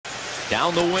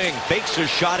Down the wing, fakes a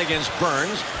shot against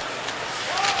Burns.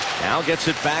 Now gets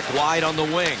it back wide on the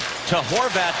wing to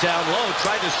Horvat down low.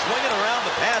 Tried to swing it around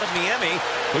the pad of Niemi,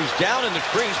 who's down in the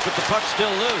crease, but the puck's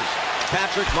still loose.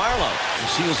 Patrick Marleau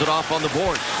seals it off on the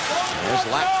board. There's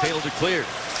Lack failed to clear.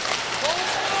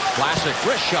 Classic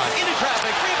wrist shot into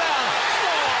traffic. Rebound.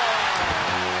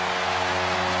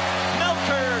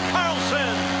 Melker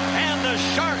Karlsson, and the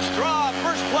Sharks draw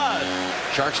first blood.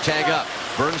 Sharks tag up.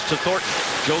 Burns to Thornton.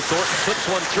 Joe Thornton puts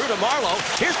one through to Marleau.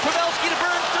 Here's Pavelski to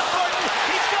Burns to Thornton.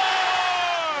 He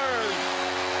scores!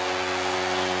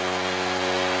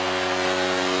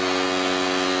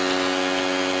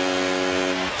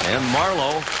 And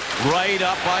Marleau right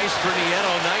up ice for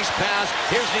Nieto. Nice pass.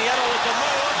 Here's Nieto with the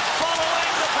move.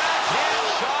 Following the backhand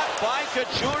shot by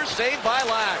Couture. Saved by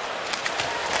Lack.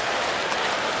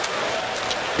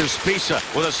 Here's Spisa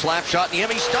with a slap shot.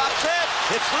 Niemi stops it.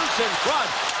 It's loose in front.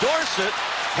 Dorsett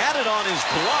had it on his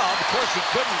glove. Of course, he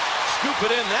couldn't scoop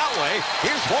it in that way.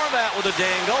 Here's Horvat with a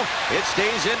dangle. It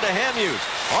stays into Hamhuis.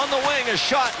 On the wing, a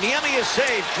shot. Niemi is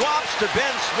saved. Drops to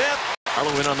Ben Smith.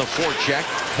 Marleau in on the forecheck.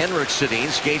 Henrik Sedin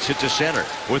skates it to center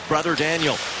with brother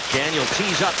Daniel. Daniel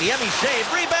tees up. Niemi save.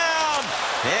 Rebound.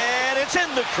 And it's in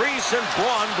the crease, and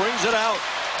Braun brings it out.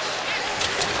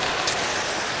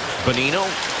 Bonino.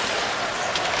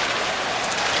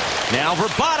 Now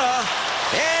Verbata.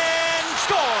 And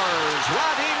scores!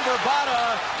 Radim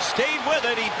Verbata stayed with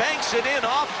it. He banks it in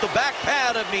off the back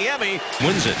pad of Niemi.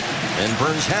 Wins it. And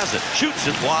Burns has it. Shoots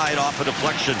it wide off a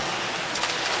deflection.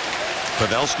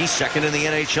 Pavelski second in the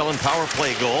NHL in power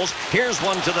play goals. Here's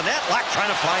one to the net. Lack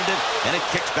trying to find it. And it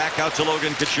kicks back out to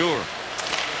Logan Couture.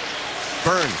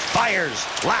 Burns fires.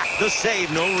 Lack the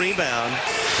save. No rebound.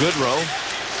 Goodrow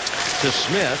to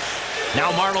Smith.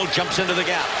 Now Marleau jumps into the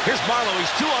gap. Here's Marleau. He's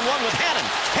 2-on-1 with Hannon.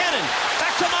 Hannon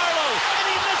back to Marleau. And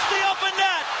he missed the open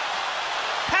net.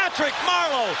 Patrick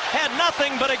Marleau had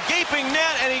nothing but a gaping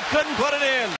net, and he couldn't put it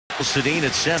in. Sedin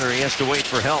at center. He has to wait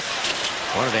for help.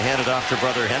 Wanted to hand it off to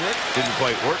brother Henrik. Didn't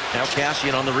quite work. Now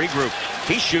Cassian on the regroup.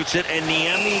 He shoots it, and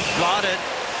Niemi got it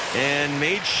and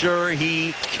made sure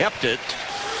he kept it.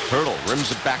 Hurdle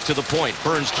rims it back to the point.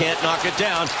 Burns can't knock it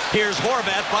down. Here's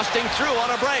Horvat busting through on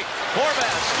a break.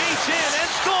 Horvat skates in and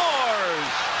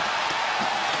scores!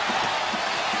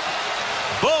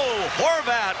 Bo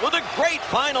Horvat with a great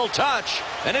final touch.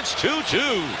 And it's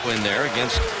 2-2. In there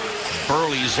against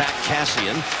burly Zach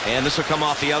Cassian. And this will come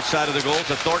off the outside of the goal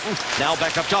to Thornton. Now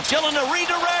back up top. Dillon to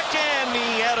redirect. And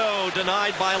Nieto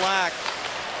denied by Lack.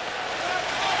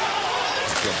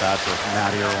 I feel bad for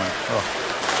Matt Irwin. Oh.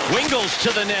 Wingles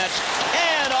to the net,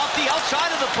 and off the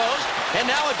outside of the post, and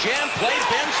now a jam play.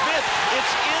 Ben Smith,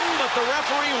 it's in, but the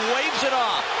referee waves it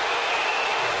off.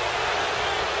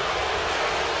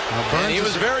 And he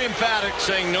was very emphatic,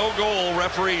 saying no goal,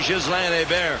 referee Ghislain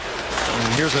Hébert.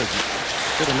 And here's there's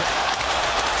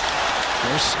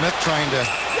Smith trying to,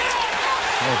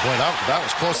 oh boy, that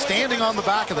was close, standing on the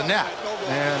back of the net.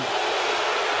 And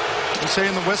you're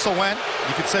saying the whistle went,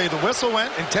 you could say the whistle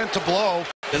went, intent to blow.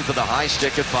 In for the high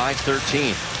stick at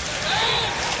 5:13.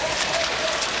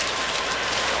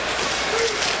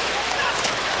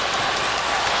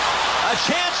 A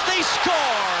chance, they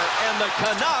score, and the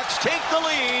Canucks take the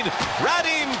lead.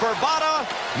 Radim Verbata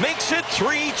makes it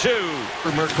 3-2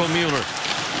 for Mirko Mueller.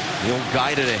 He'll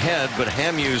guide it ahead, but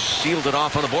Hamhuis sealed it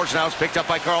off on the boards. Now it's picked up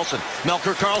by Karlsson.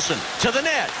 Melker Karlsson to the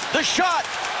net. The shot,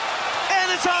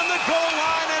 and it's on the goal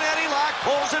line, and Eddie Lack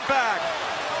pulls it back.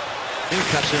 He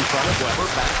cuts in front of Weber,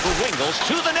 back for Wingles,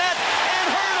 to the net,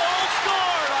 and Hurdle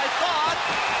scored, I thought.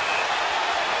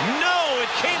 No,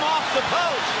 it came off the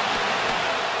post.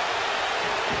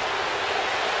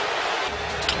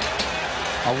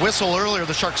 A whistle earlier,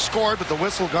 the Sharks scored, but the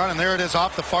whistle gone, and there it is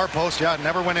off the far post. Yeah, it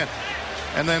never went in.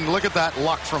 And then look at that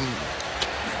luck from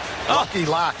Lucky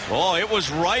Lack. Oh, it was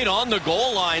right on the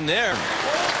goal line there.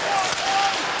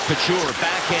 Couture,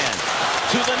 backhand,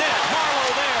 to the net.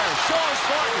 Marleau there, shows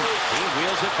Thornton. He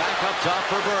wheels it back up top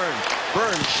for Burns.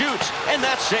 Burns shoots, and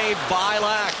that's saved by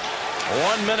Lack.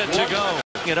 1 minute to go.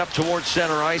 It up towards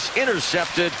center ice,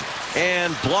 intercepted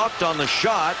and blocked on the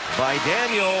shot by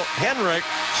Daniel Henrik.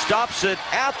 Stops it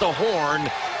at the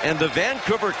horn, and the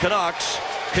Vancouver Canucks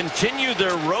continue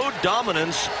their road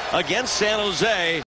dominance against San Jose.